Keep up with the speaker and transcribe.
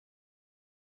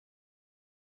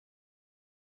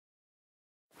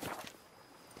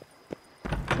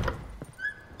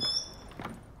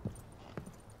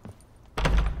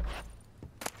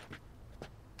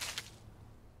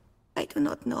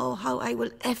not know how I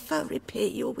will ever repay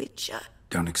you, Witcher.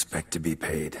 Don't expect to be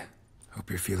paid. Hope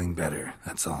you're feeling better,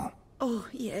 that's all. Oh,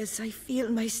 yes, I feel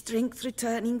my strength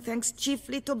returning thanks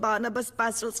chiefly to Barnabas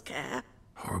Basil's care.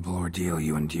 Horrible ordeal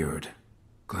you endured.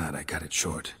 Glad I cut it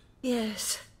short.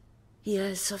 Yes,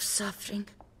 years of suffering.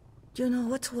 Do you know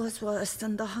what was worse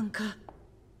than the hunger?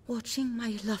 Watching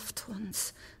my loved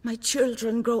ones, my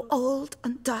children grow old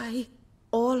and die.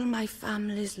 All my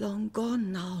family's long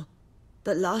gone now.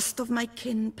 The last of my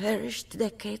kin perished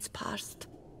decades past.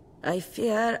 I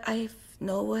fear I've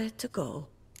nowhere to go.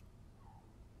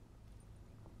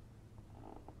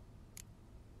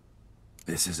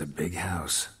 This is a big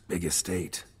house, big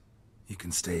estate. You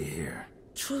can stay here.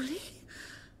 Truly?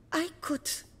 I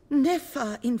could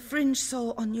never infringe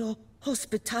so on your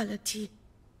hospitality.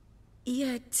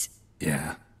 Yet...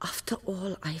 Yeah? After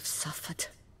all I've suffered,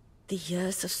 the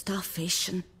years of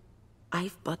starvation,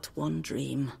 I've but one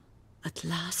dream. At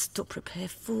last to prepare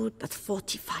food that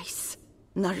fortifies,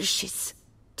 nourishes,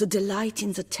 to delight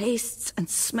in the tastes and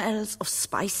smells of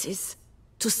spices,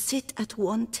 to sit at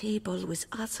one table with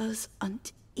others and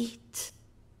eat.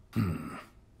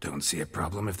 Don't see a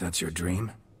problem if that's your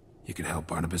dream. You could help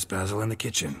Barnabas Basil in the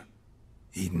kitchen.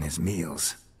 Eating his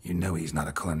meals. You know he's not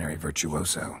a culinary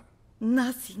virtuoso.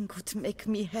 Nothing could make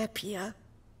me happier.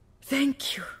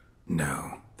 Thank you.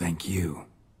 No, thank you.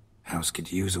 House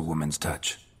could use a woman's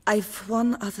touch. I've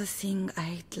one other thing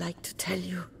I'd like to tell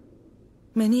you.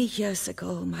 Many years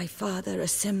ago, my father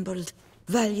assembled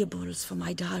valuables for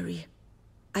my dowry.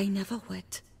 I never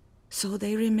wed, so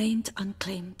they remained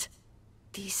unclaimed.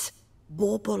 These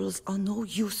baubles are no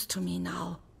use to me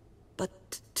now,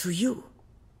 but to you,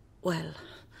 well,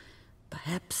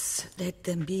 perhaps let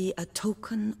them be a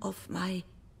token of my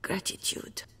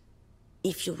gratitude.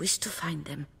 If you wish to find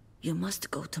them, you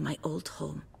must go to my old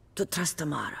home, to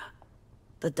Trastamara.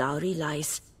 The dowry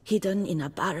lies hidden in a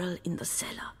barrel in the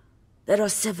cellar. There are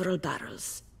several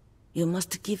barrels. You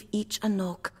must give each a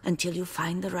knock until you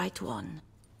find the right one.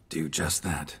 Do just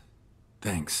that.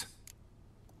 Thanks.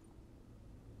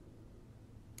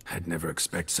 I'd never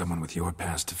expect someone with your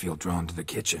past to feel drawn to the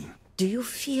kitchen. Do you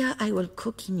fear I will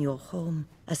cook in your home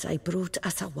as I brewed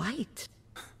as a white?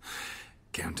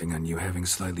 Counting on you having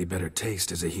slightly better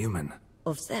taste as a human.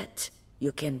 Of that,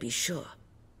 you can be sure.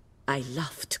 I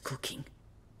loved cooking,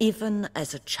 even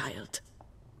as a child.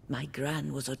 My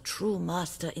gran was a true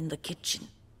master in the kitchen.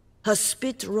 Her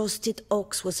spit-roasted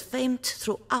ox was famed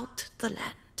throughout the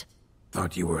land.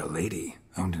 Thought you were a lady,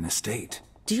 owned an estate.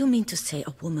 Do you mean to say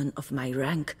a woman of my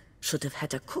rank should have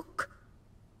had a cook?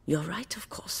 You're right, of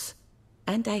course.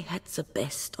 And I had the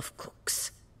best of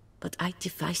cooks. But I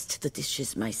devised the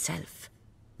dishes myself.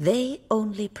 They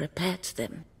only prepared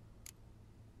them.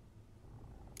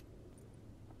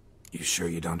 You sure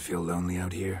you don't feel lonely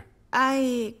out here?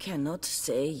 I cannot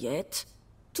say yet.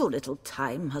 Too little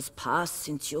time has passed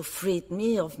since you freed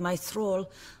me of my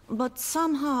thrall, but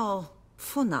somehow,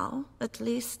 for now at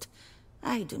least,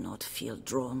 I do not feel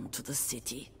drawn to the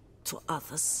city, to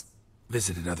others.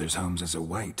 Visited others' homes as a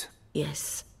white?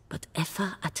 Yes, but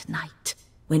ever at night,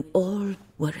 when all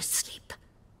were asleep,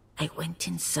 I went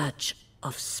in search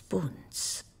of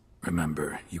spoons.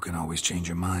 Remember, you can always change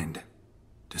your mind.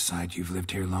 Decide you've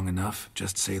lived here long enough,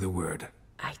 just say the word.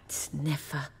 I'd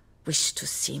never wish to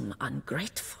seem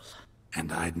ungrateful.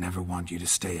 And I'd never want you to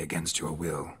stay against your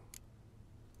will.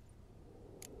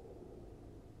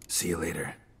 See you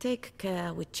later. Take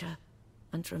care, Witcher.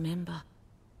 And remember,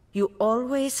 you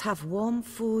always have warm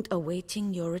food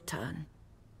awaiting your return.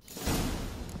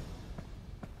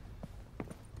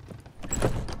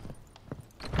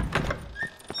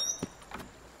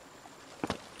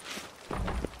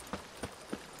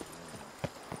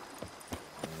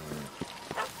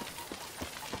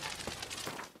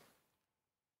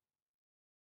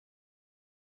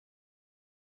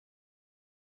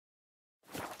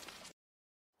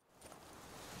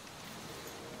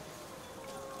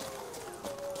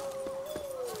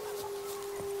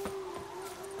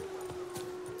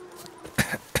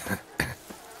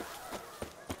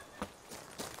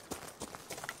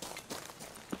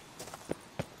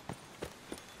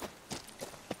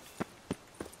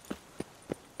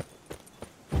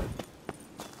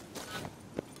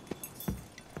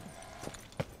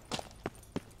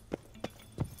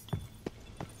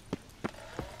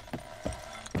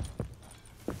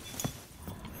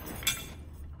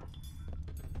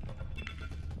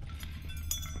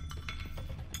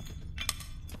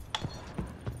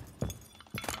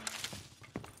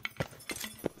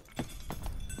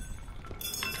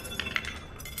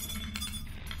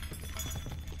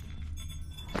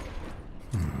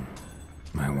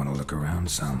 Might want to look around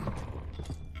some.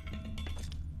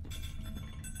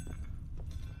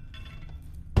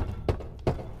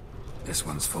 this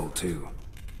one's full too.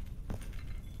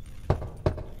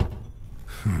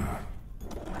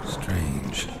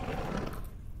 Strange.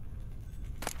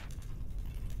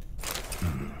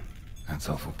 That's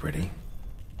awful pretty.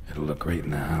 It'll look great in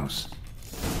the house.